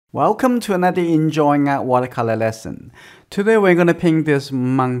Welcome to another Enjoying Art watercolor lesson. Today we're going to paint this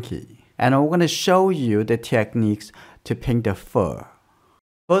monkey and I'm going to show you the techniques to paint the fur.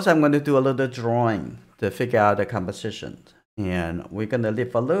 First I'm going to do a little drawing to figure out the composition. And we're going to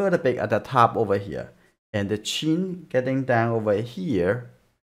leave a little bit at the top over here. And the chin getting down over here.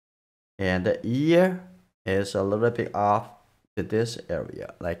 And the ear is a little bit off to this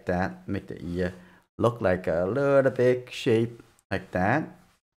area like that. Make the ear look like a little bit shape like that.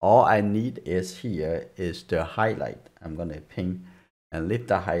 All I need is here is the highlight. I'm going to paint and leave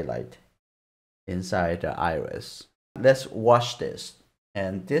the highlight inside the iris. Let's wash this.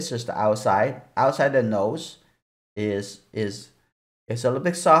 And this is the outside. Outside the nose is a little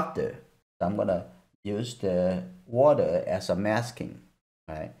bit softer. So I'm going to use the water as a masking.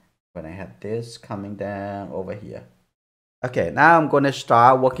 Right? I'm going to have this coming down over here. Okay, now I'm going to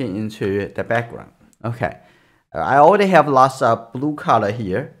start working into the background. Okay. I already have lots of blue color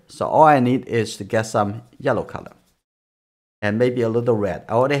here, so all I need is to get some yellow color and maybe a little red.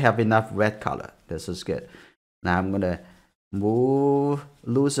 I already have enough red color. This is good. Now I'm gonna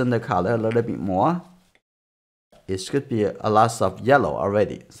loosen the color a little bit more. It should be a lot of yellow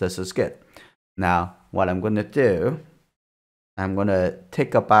already, so this is good. Now what I'm gonna do, I'm gonna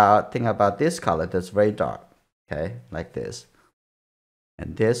think about this color that's very dark, okay, like this.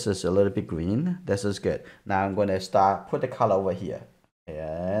 And this is a little bit green. This is good. Now I'm going to put the color over here.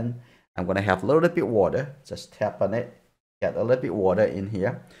 And I'm going to have a little bit water. Just tap on it. Get a little bit water in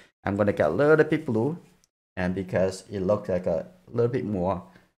here. I'm going to get a little bit blue. And because it looks like a little bit more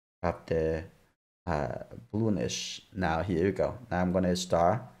of the bluish. Now here you go. Now I'm going to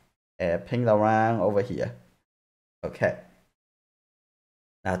start paint around over here. Okay.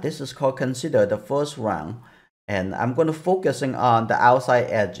 Now this is called consider the first round. And I'm going to focusing on the outside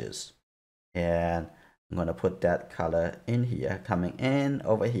edges. And I'm going to put that color in here, coming in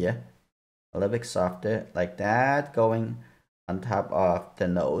over here. A little bit softer, like that, going on top of the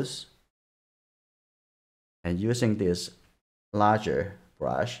nose. And using this larger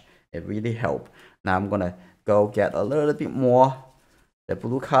brush, it really helps. Now I'm going to go get a little bit more the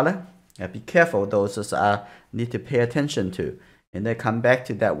blue color. And be careful, those need to pay attention to. And then come back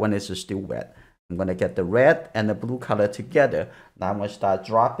to that when it's still wet. I'm going to get the red and the blue color together. Now I'm going to start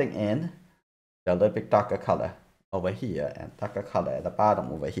dropping in a little bit darker color over here and darker color at the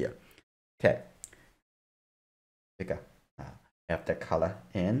bottom over here. Okay. There you go. Now have the color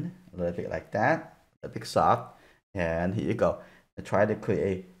in a little bit like that, a little bit soft. And here you go. I try to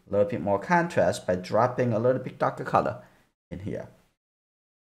create a little bit more contrast by dropping a little bit darker color in here.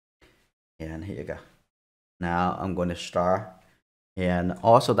 And here you go. Now I'm going to start. And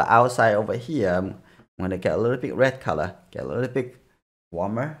also the outside over here, I'm going to get a little bit red color, get a little bit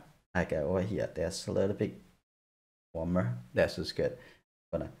warmer. Like over here, that's a little bit warmer. That's just good.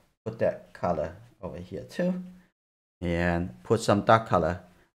 I'm going to put that color over here too. And put some dark color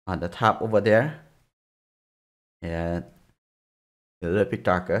on the top over there. And a little bit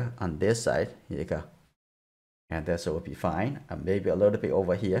darker on this side. Here you go. And that will be fine. And maybe a little bit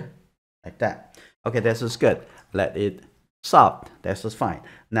over here, like that. Okay, this is good. Let it soft. That's just fine.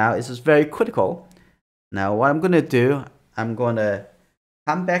 Now this is very critical. Now what I'm going to do, I'm going to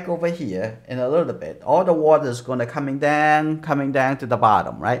come back over here in a little bit. All the water is going to coming down to the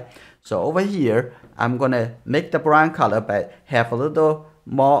bottom, right? So over here, I'm going to make the brown color, but have a little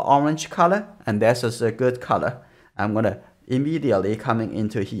more orange color, and that's just a good color. I'm going to immediately coming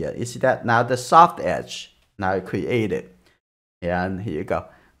into here. You see that? Now the soft edge, now it created. And here you go.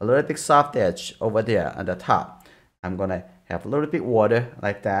 A little bit soft edge over there at the top. I'm going to have a little bit water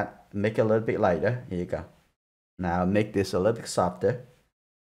like that. Make it a little bit lighter. Here you go. Now make this a little bit softer.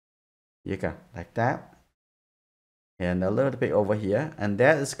 Here you go. Like that. And a little bit over here. And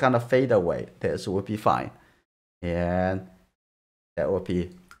that is kind of fade away. This will be fine. And that will be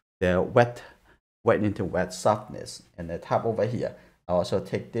the wet into wet softness. And the top over here. I also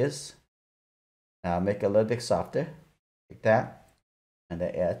take this. Now make it a little bit softer. Like that. And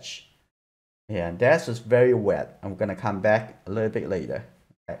the edge. And that's just very wet. I'm going to come back a little bit later.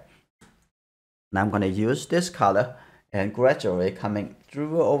 Okay. Now I'm going to use this color and gradually coming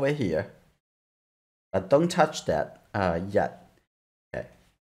through over here. But don't touch that yet. Okay.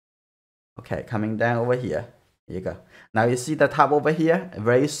 Okay, coming down over here. Here you go. Now you see the top over here,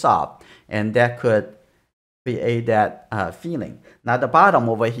 very soft. And that could create that feeling. Now the bottom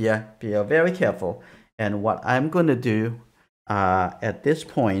over here, be very careful. And what I'm going to do at this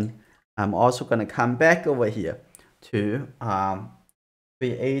point, I'm also going to come back over here to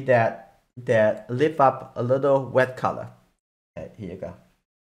create that lift up a little wet color. Okay, here you go.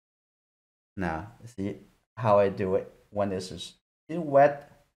 Now, see how I do it when this is still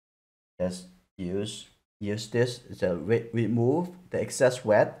wet just use this to remove the excess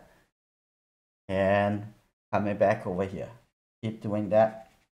wet and coming back over here. Keep doing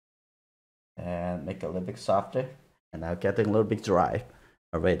that and make it a little bit softer. And now getting a little bit dry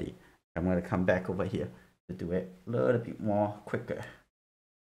already. I'm going to come back over here to do it a little bit more quicker.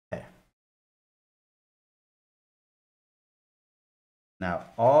 Okay. Now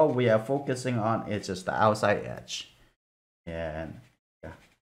all we are focusing on is just the outside edge. And yeah,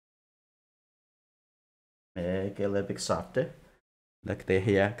 make it a little bit softer. Look, the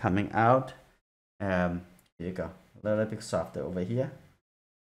hair coming out. Here you go, a little bit softer over here.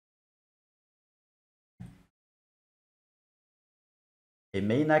 It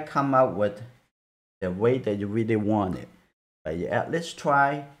may not come out with the way that you really want it, but you at least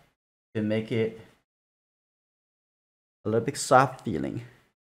try to make it a little bit soft feeling.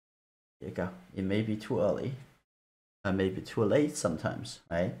 Here you go. It may be too early, or maybe too late sometimes,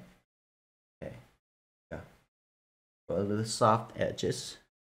 right? Okay, go. Put a little soft edges,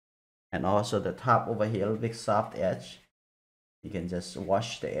 and also the top over here, a little bit soft edge. You can just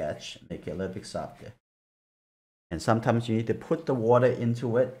wash the edge, make it a little bit softer. And sometimes you need to put the water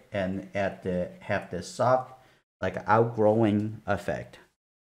into it and have the soft, like outgrowing effect,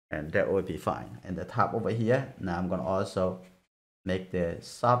 and that will be fine. And the top over here, now I'm gonna also make the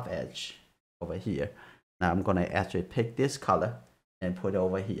soft edge over here. Now I'm gonna actually pick this color and put it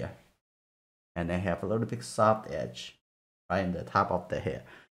over here, and then have a little bit soft edge right in the top of the hair.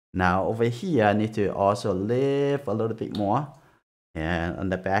 Now over here, I need to also lift a little bit more, and on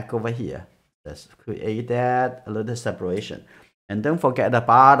the back over here, just create that a little separation. And don't forget the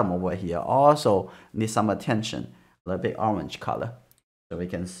bottom over here also needs some attention, a little bit orange color, so we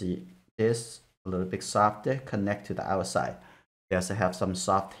can see this a little bit softer, connect to the outside. We also have some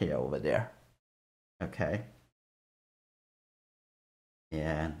soft hair over there. Okay,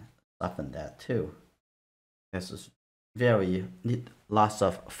 and soften that too. This is very need lots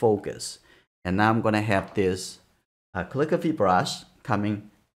of focus. And now I'm gonna have this calligraphy brush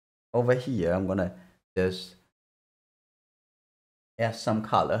coming over here. I'm gonna just add some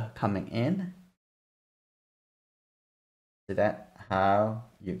color coming in. See that how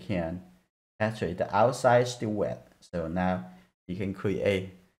you can actually the outside still wet, so now you can create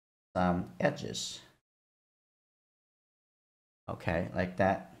some edges. Okay, like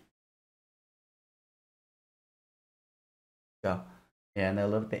that. Go. And a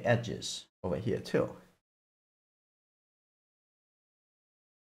little bit edges over here too.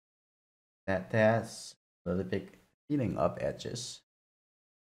 That's a little bit feeling of edges.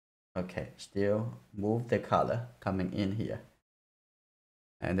 Okay, still move the color coming in here,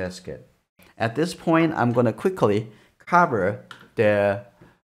 and that's good. At this point, I'm gonna quickly cover the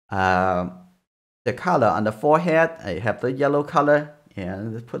color on the forehead. I have the yellow color,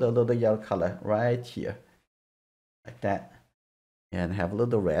 and put a little yellow color right here, like that, and have a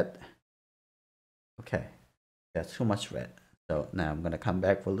little red. Okay, that's too much red. So now I'm gonna come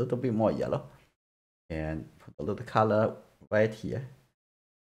back with a little bit more yellow, and put a little color right here,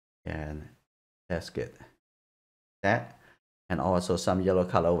 and that's good. That, and also some yellow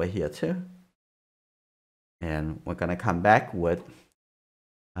color over here too. And we're gonna come back with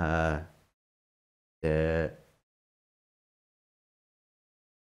try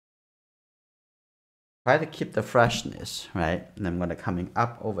to keep the freshness, right? And I'm gonna coming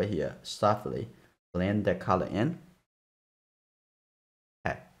up over here softly, blend the color in.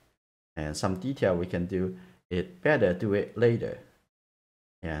 Okay, and some detail we can do it better, do it later,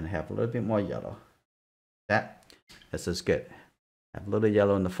 and have a little bit more yellow. This is good. Have a little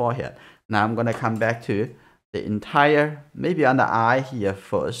yellow on the forehead. Now I'm gonna come back to the entire, maybe on the eye here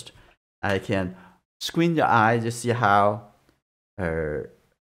first. I can squint your eye to see how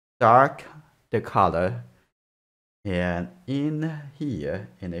dark the color, and in here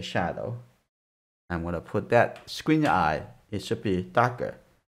in the shadow, I'm gonna put that squint your eye. It should be darker,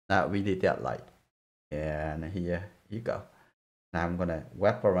 not really that light. And here you go. Now I'm gonna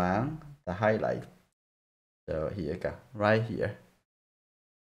wrap around the highlight. So here you go, right here,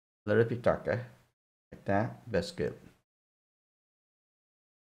 a little bit darker, like that. That's good.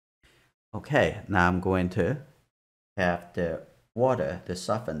 Okay, now I'm going to have the water to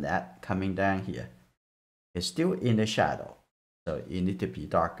soften that coming down here. It's still in the shadow, so you need to be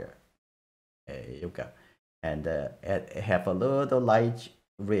darker. There you go. And have a little light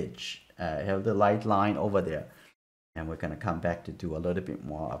ridge, have the light line over there. And we're gonna come back to do a little bit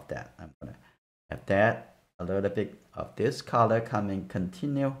more of that. I'm gonna have that, a little bit of this color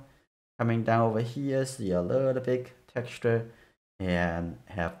continue coming down over here. See a little bit texture, and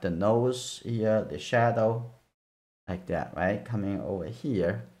have the nose here, the shadow, like that, right? Coming over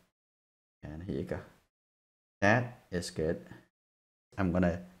here, And here you go. That is good. I'm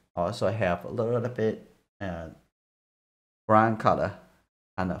gonna also have a little bit brown color,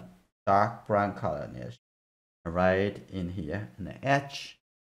 kind of dark brown color right in here in the edge.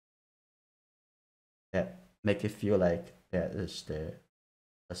 That make it feel like that is the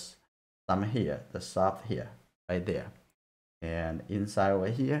some here, the soft here, right there. And inside over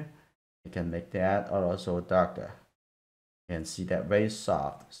here, you can make that also darker. And see that very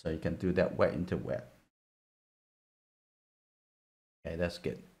soft, so you can do that wet into wet. Okay, that's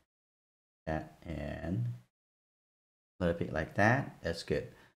good. And a little bit like that. That's good.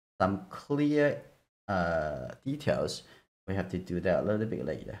 Some clear details, we have to do that a little bit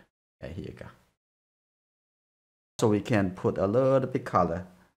later. Okay, here you go. So we can put a little bit color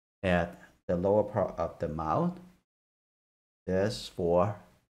at the lower part of the mouth. This for,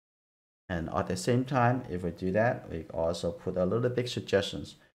 and at the same time, if we do that, we also put a little bit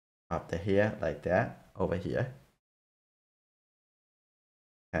suggestions of the hair like that over here.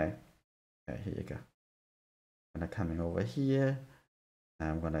 Okay, here you go. I'm gonna come in over here.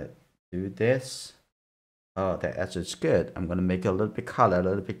 I'm gonna do this. Oh, that edge is good. I'm gonna make it a little bit color, a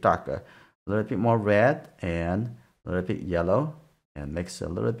little bit darker, a little bit more red, and a little bit yellow, and makes a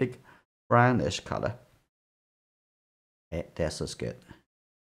little bit brownish color. Okay, that's just good.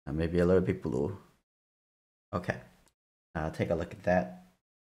 And maybe a little bit blue. Okay, now take a look at that.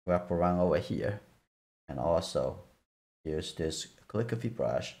 Wrap around over here, and also use this calligraphy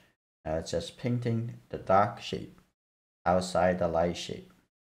brush. Just painting the dark shape outside the light shape.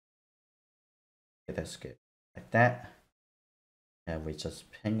 Okay, that's good. Like that. And we just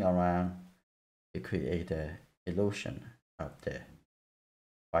paint around to create the illusion of the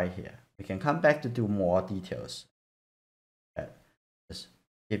right here. We can come back to do more details. Just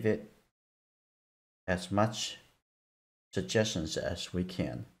give it as much suggestions as we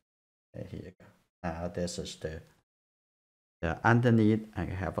can. Okay, here you go. Now this is the underneath. I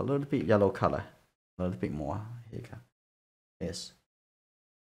have a little bit yellow color, a little bit more. Here you go. This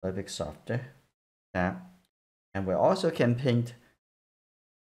a little bit softer. Yeah. And we also can paint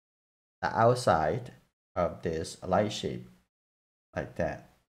the outside of this light shape like that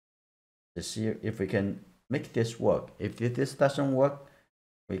to see if we can make this work. If this doesn't work,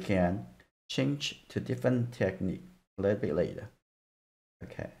 we can change to different technique a little bit later.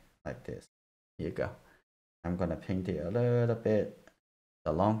 Okay, like this. Here you go. I'm gonna paint it a little bit,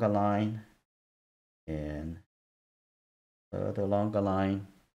 the longer line, and the longer line.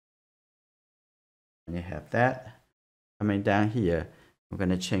 And you have that. Coming down here, I'm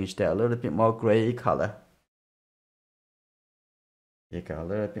gonna change that a little bit more gray color. You got a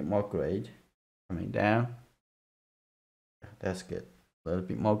little bit more gray coming down. That's good. A little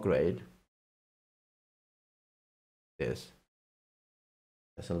bit more gray. This.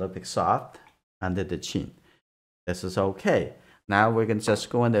 That's a little bit soft under the chin. This is okay. Now we can just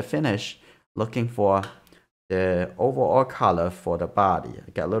go in the finish, looking for the overall color for the body.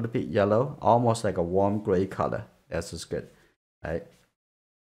 I got a little bit yellow, almost like a warm gray color. That's just good. Right?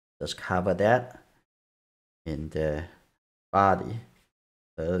 Just cover that in the body.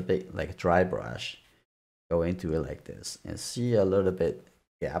 A little bit like a dry brush. Go into it like this and see a little bit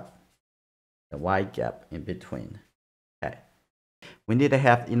gap, a wide gap in between. Okay. We need to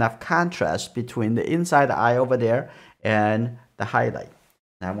have enough contrast between the inside eye over there and the highlight.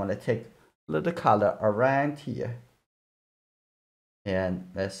 Now I'm going to take a little color around here. And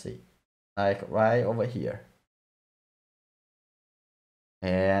let's see, like right over here.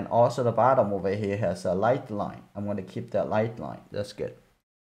 And also the bottom over here has a light line. I'm going to keep that light line. That's good.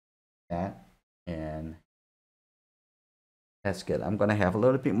 That, and that's good. I'm going to have a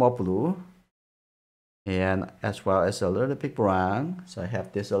little bit more blue. And as well as a little bit brown. So I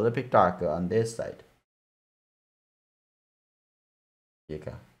have this a little bit darker on this side. Here you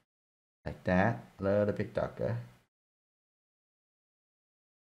go. Like that. A little bit darker.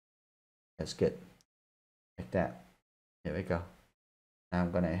 That's good. Like that. Here we go. Now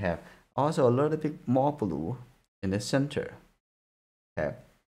I'm going to have also a little bit more blue in the center. Okay.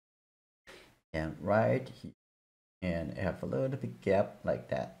 And right here. And have a little bit gap like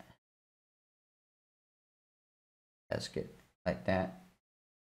that. That's good. Like that.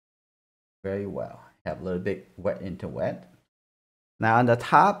 Very well. Have a little bit wet into wet. Now on the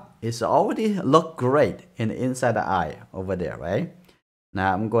top, it's already look great in the inside the eye over there, right?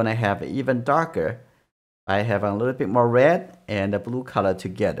 Now I'm going to have it even darker. I have a little bit more red and the blue color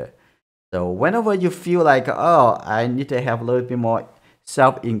together. So whenever you feel like, oh, I need to have a little bit more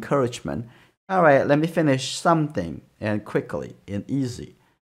self-encouragement. All right, let me finish something and quickly and easy.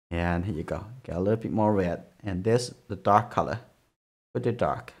 And here you go. Get a little bit more red. And this, the dark color. Pretty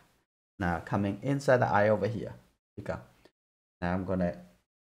dark. Now coming inside the eye over here. You go. Now I'm gonna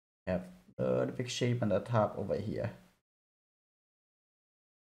have a little big shape on the top over here.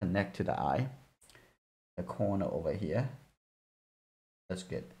 Connect to the eye. The corner over here. That's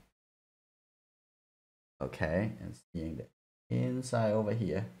good. Okay, and seeing the inside over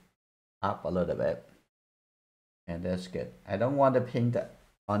here up a little bit, and that's good. I don't want to paint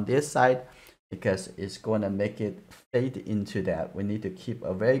on this side because it's going to make it fade into that. We need to keep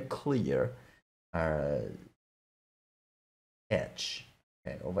a very clear edge.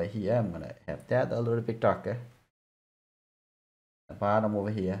 Okay, over here I'm going to have that a little bit darker. The bottom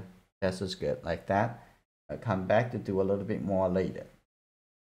over here, that's just good, like that. I'll come back to do a little bit more later.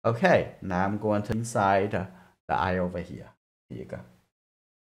 Okay, now I'm going to inside the eye over here. Here you go.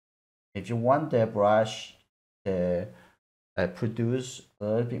 If you want the brush to produce a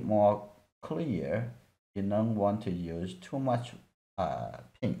little bit more clear, you don't want to use too much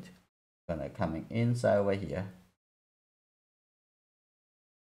paint. Gonna coming inside over here.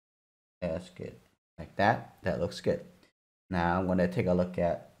 That's good. Like that. That looks good. Now I'm gonna take a look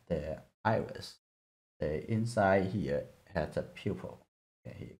at the iris. The inside here has a pupil.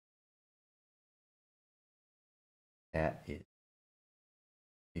 Okay, here. That is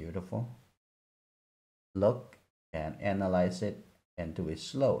beautiful. Look and analyze it and do it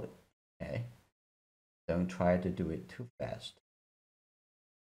slowly. Okay. Don't try to do it too fast.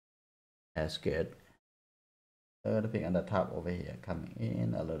 That's good. A little bit on the top over here, coming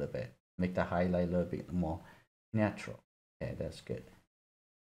in a little bit. Make the highlight a little bit more natural. Okay, that's good.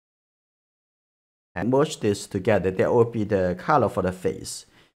 And merge this together, that will be the color for the face.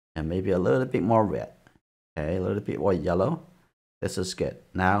 And maybe a little bit more red. Okay, a little bit more yellow. This is good.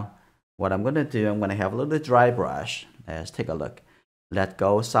 Now, what I'm going to do, I'm going to have a little dry brush. Let's take a look. Let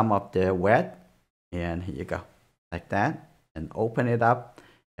go some of the wet. And here you go. Like that. And open it up.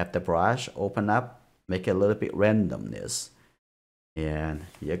 Have the brush open up. Make it a little bit randomness. And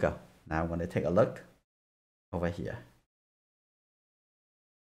here you go. Now I'm going to take a look over here.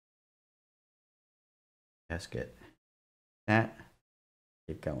 That's good. That.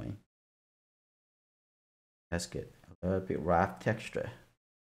 Keep going. That's good. A little bit rough texture.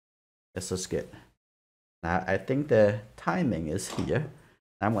 This is good. Now I think the timing is here.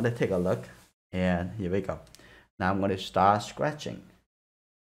 Now I'm going to take a look, and here we go. Now I'm going to start scratching.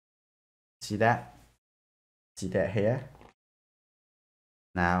 See that? See that here?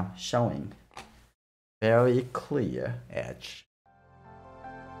 Now showing very clear edge.